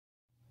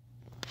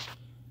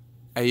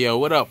Hey yo,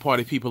 what up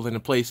party people in the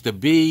place to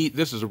be?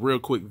 This is a real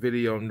quick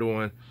video I'm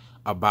doing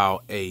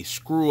about a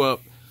screw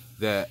up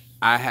that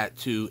I had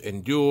to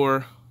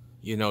endure.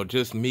 You know,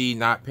 just me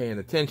not paying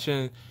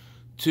attention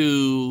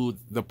to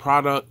the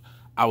product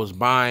I was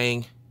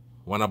buying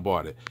when I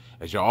bought it.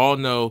 As you all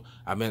know,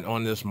 I've been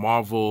on this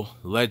Marvel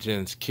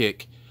Legends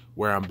kick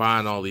where I'm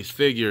buying all these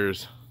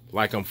figures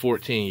like I'm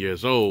 14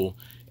 years old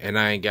and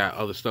I ain't got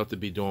other stuff to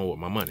be doing with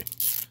my money.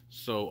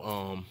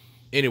 So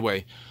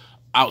anyway,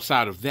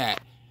 outside of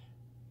that,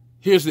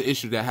 here's the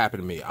issue that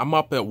happened to me. I'm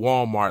up at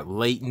Walmart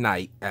late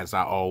night, as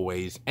I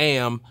always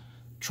am,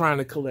 trying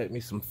to collect me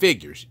some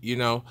figures, you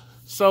know.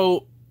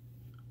 So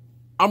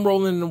I'm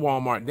rolling into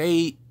Walmart.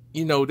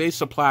 They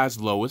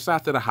supplies low. It's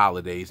after the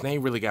holidays. They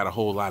ain't really got a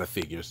whole lot of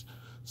figures.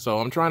 So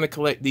I'm trying to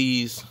collect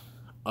these.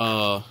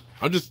 I'm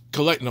just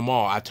collecting them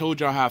all. I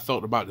told y'all how I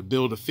felt about the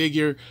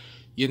Build-A-Figure.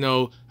 You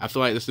know, I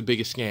feel like it's the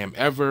biggest scam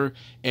ever.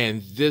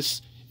 And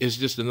this is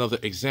just another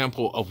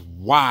example of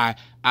why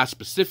I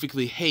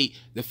specifically hate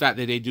the fact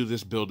that they do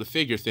this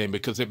Build-A-Figure thing,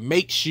 because it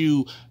makes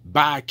you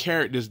buy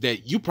characters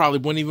that you probably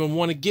wouldn't even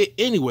want to get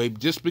anyway,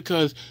 just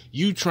because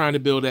you trying to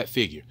build that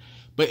figure.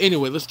 But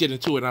anyway, let's get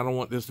into it. I don't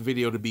want this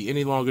video to be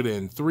any longer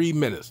than 3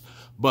 minutes.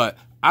 But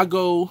I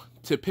go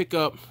to pick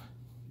up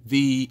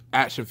the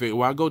action figure.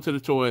 Well, I go to the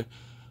toy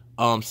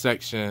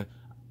section.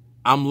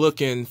 I'm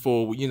looking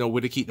for, you know,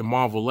 where to keep the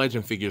Marvel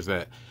Legend figures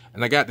at.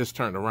 And I got this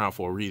turned around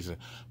for a reason.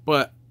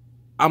 But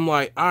I'm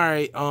like, all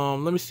right,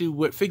 let me see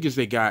what figures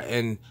they got.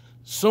 And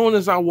soon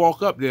as I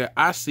walk up there,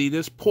 I see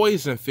this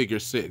Poison figure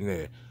sitting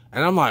there.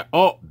 And I'm like,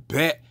 oh,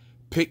 bet.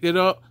 Picked it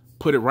up,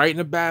 put it right in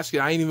the basket.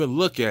 I ain't even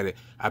look at it.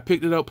 I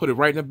picked it up, put it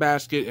right in the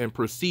basket, and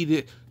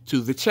proceeded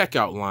to the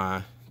checkout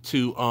line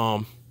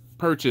to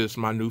purchase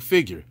my new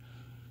figure.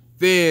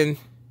 Then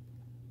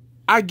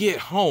I get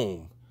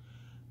home,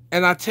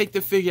 and I take the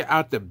figure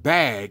out the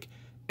bag,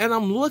 and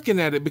I'm looking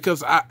at it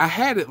because I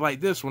had it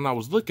like this when I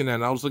was looking at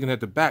it. I was looking at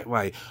the back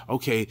like,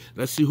 okay,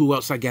 let's see who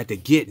else I got to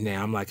get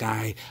now. I'm like,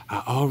 I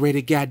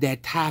already got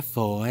that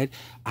Typhoid.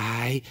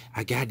 I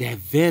got that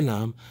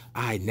Venom.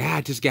 Now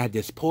I just got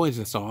this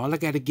Poison. So all I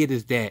got to get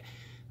is that,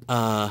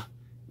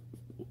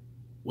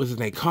 what's his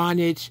name?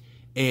 Carnage.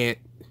 And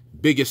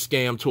biggest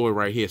scam toy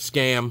right here.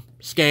 Scam.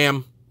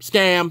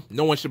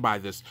 No one should buy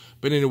this.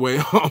 But anyway,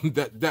 why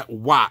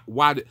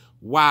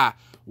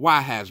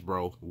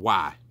Hasbro?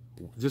 Why?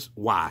 Just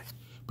why?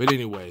 But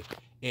anyway,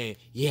 and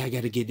yeah, I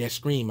gotta get that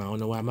Scream. I don't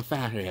know where I'm gonna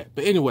find her at.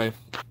 But anyway,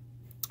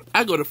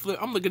 I go to flip.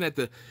 I'm looking at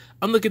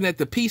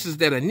the pieces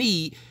that I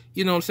need.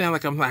 You know what I'm saying?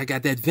 Like I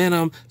got that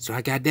Venom, so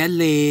I got that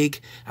leg.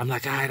 I'm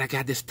like, all right, I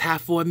got this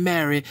Typhoid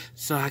Mary,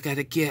 so I got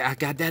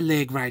that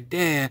leg right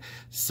there.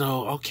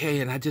 So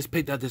okay, and I just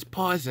picked up this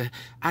Poison.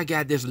 I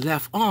got this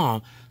left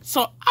arm.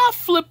 So I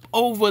flip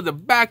over the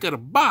back of the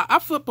box. I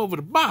flip over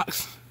the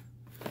box,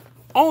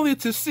 only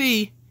to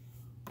see,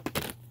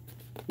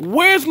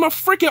 where's my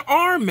freaking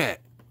arm at?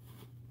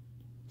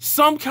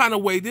 Some kind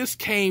of way this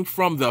came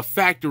from the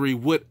factory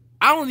with,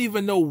 I don't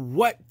even know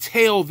what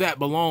tail that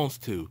belongs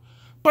to.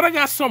 But I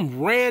got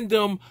some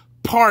random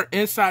part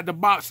inside the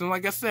box. And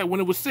like I said, when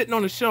it was sitting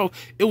on the shelf,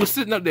 it was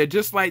sitting up there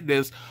just like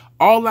this.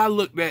 All I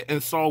looked at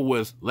and saw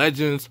was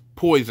Legends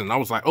Poison. I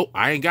was like, oh,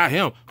 I ain't got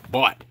him.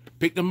 Bought.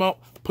 Picked him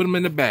up, put him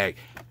in the bag.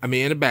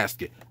 In the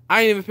basket.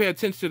 I didn't even pay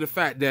attention to the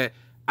fact that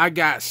I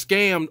got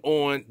scammed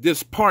on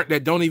this part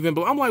that don't even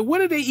belong. I'm like, where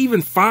did they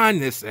even find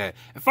this at?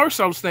 At first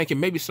I was thinking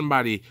maybe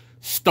somebody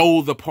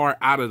stole the part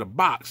out of the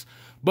box.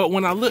 But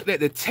when I looked at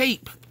the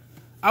tape,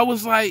 I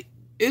was like,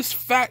 it's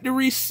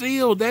factory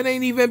sealed. That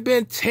ain't even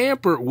been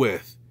tampered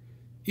with.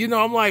 You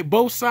know, I'm like,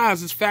 both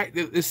sides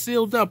it's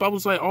sealed up. I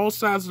was like, all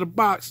sides of the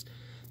box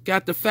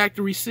got the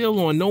factory seal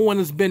on. No one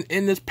has been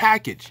in this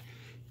package.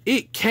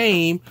 It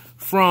came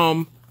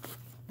from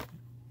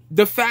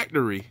the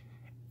factory,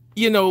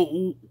 you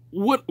know,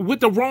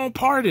 with the wrong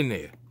part in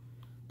there.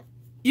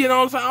 You know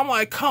what I'm saying? I'm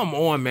like, come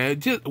on,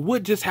 man.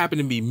 What just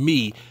happened to be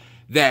me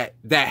that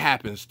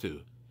happens to?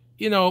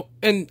 You know,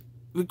 and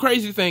the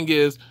crazy thing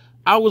is,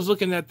 I was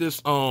looking at this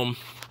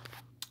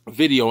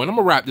video, and I'm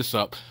gonna wrap this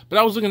up, but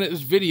I was looking at this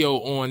video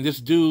on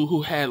this dude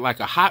who had like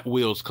a Hot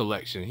Wheels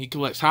collection. He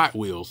collects Hot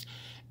Wheels,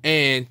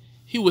 and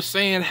he was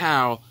saying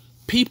how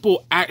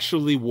people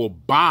actually will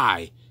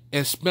buy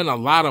and spend a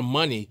lot of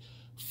money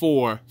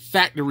for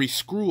factory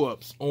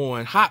screw-ups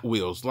on Hot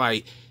Wheels.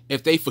 Like,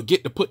 if they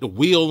forget to put the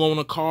wheel on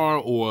a car,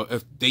 or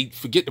if they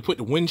forget to put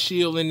the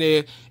windshield in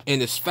there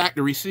and it's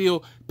factory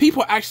seal,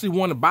 people actually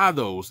want to buy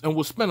those and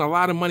will spend a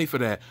lot of money for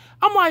that.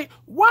 I'm like,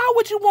 why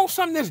would you want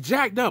something that's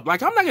jacked up?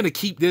 Like, I'm not going to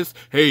keep this.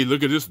 Hey,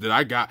 look at this that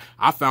I got.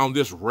 I found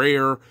this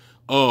rare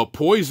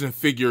Poison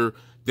figure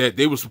that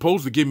they were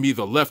supposed to give me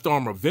the left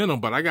arm of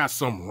Venom, but I got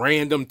some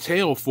random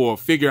tail for a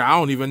figure I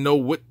don't even know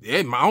what.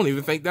 I don't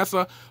even think that's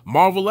a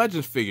Marvel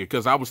Legends figure,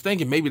 because I was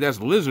thinking maybe that's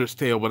Lizard's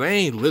tail, but it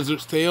ain't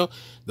Lizard's tail.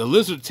 The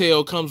Lizard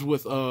tail comes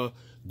with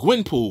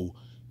Gwenpool.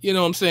 You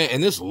know what I'm saying?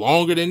 And it's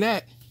longer than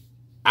that.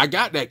 I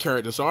got that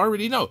character, so I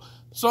already know.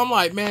 So I'm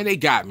like, man, they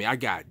got me. I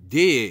got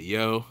dead,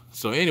 yo.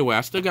 So anyway,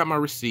 I still got my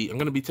receipt. I'm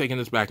going to be taking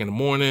this back in the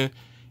morning,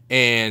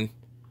 and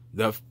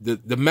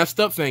The messed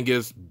up thing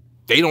is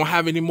they don't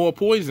have any more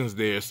poisons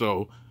there.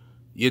 So,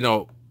 you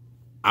know,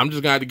 I'm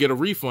just gonna have to get a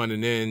refund,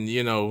 and then,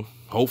 you know,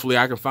 hopefully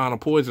I can find a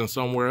poison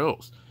somewhere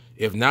else.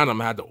 If not, I'm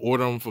gonna have to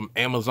order them from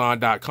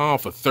Amazon.com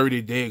for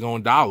 $30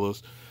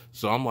 daggone.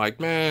 So I'm like,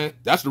 man,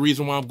 that's the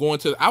reason why I'm going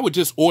to. I would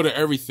just order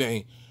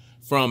everything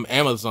from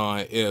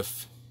Amazon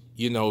if,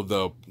 you know,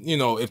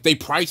 if they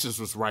prices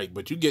was right.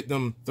 But you get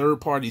them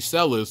third-party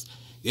sellers,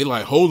 they're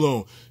like, hold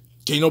on,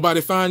 can't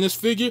nobody find this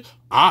figure?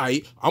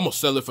 I'm gonna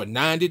sell it for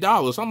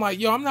 $90. I'm like,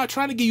 yo, I'm not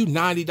trying to give you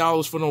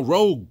 $90 for no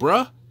Rogue,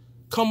 bruh.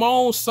 Come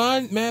on,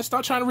 son, man,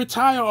 stop trying to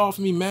retire off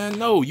me, man.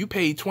 No, you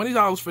paid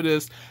 $20 for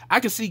this. I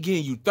can see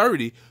getting you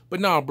 $30, but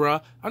nah,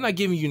 bruh, I'm not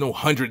giving you no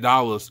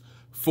 $100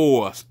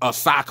 for a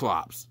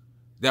Cyclops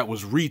that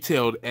was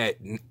retailed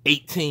at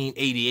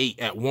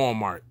 $18.88 at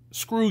Walmart.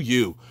 Screw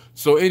you.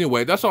 So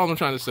anyway, that's all I'm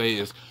trying to say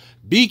is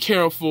be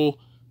careful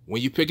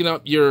when you're picking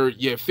up your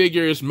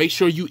figures. Make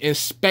sure you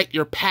inspect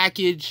your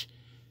package.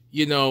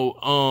 You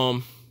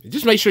know,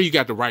 just make sure you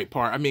got the right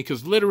part. I mean,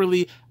 because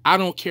literally, I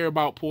don't care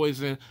about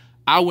poison.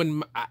 I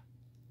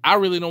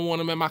really don't want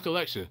them in my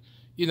collection.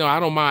 You know, I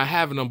don't mind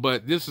having them,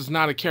 but this is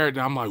not a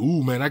character I'm like,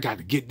 ooh, man, I got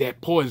to get that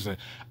poison.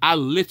 I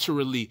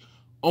literally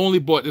only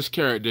bought this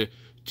character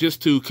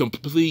just to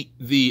complete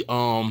the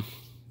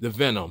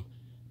Venom,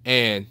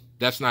 and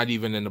that's not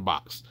even in the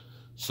box.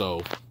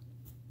 So,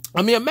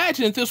 I mean,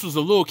 imagine if this was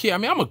a little kid. I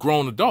mean, I'm a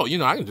grown adult. You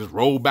know, I can just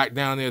roll back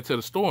down there to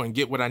the store and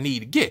get what I need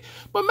to get.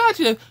 But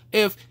imagine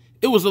if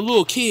it was a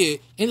little kid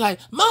and like,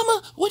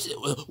 mama,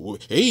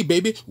 hey,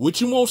 baby,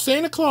 what you want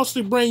Santa Claus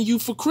to bring you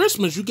for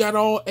Christmas? You got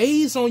all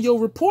A's on your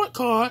report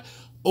card,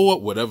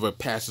 or whatever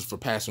passes for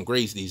passing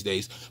grades these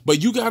days.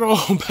 But you got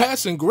all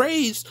passing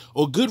grades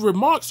or good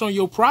remarks on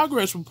your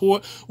progress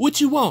report. What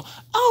you want?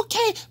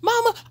 Okay,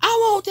 mama, I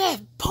want that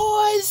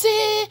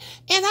poison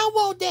and I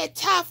want that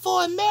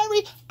Typhoid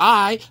Mary.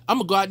 I'm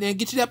gonna go out there and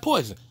get you that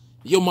poison.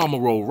 Your mama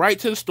rolled right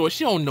to the store.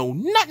 She don't know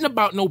nothing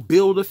about no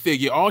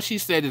Build-A-Figure. All she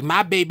said is,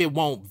 my baby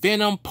want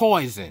Venom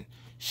poison.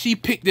 She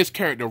picked this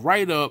character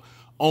right up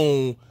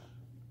on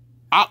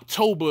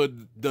October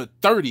the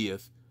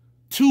 30th,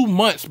 2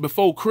 months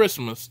before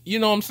Christmas. You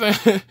know what I'm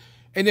saying?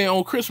 And then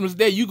on Christmas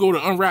Day, you go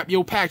to unwrap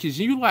your package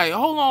and you like,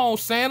 hold on,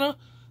 Santa.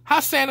 How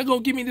Santa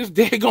gonna give me this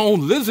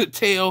daggone lizard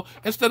tail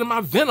instead of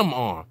my Venom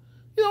arm?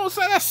 You know what I'm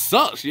saying? That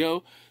sucks,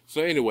 yo.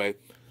 So anyway,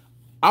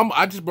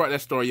 I just brought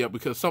that story up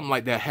because something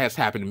like that has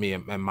happened to me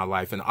in my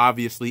life, and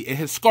obviously it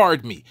has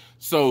scarred me.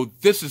 So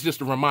this is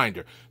just a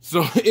reminder.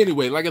 So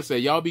anyway, like I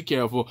said, y'all be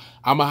careful.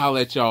 I'm gonna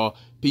holler at y'all.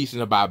 Peace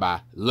and a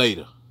bye-bye.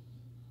 Later.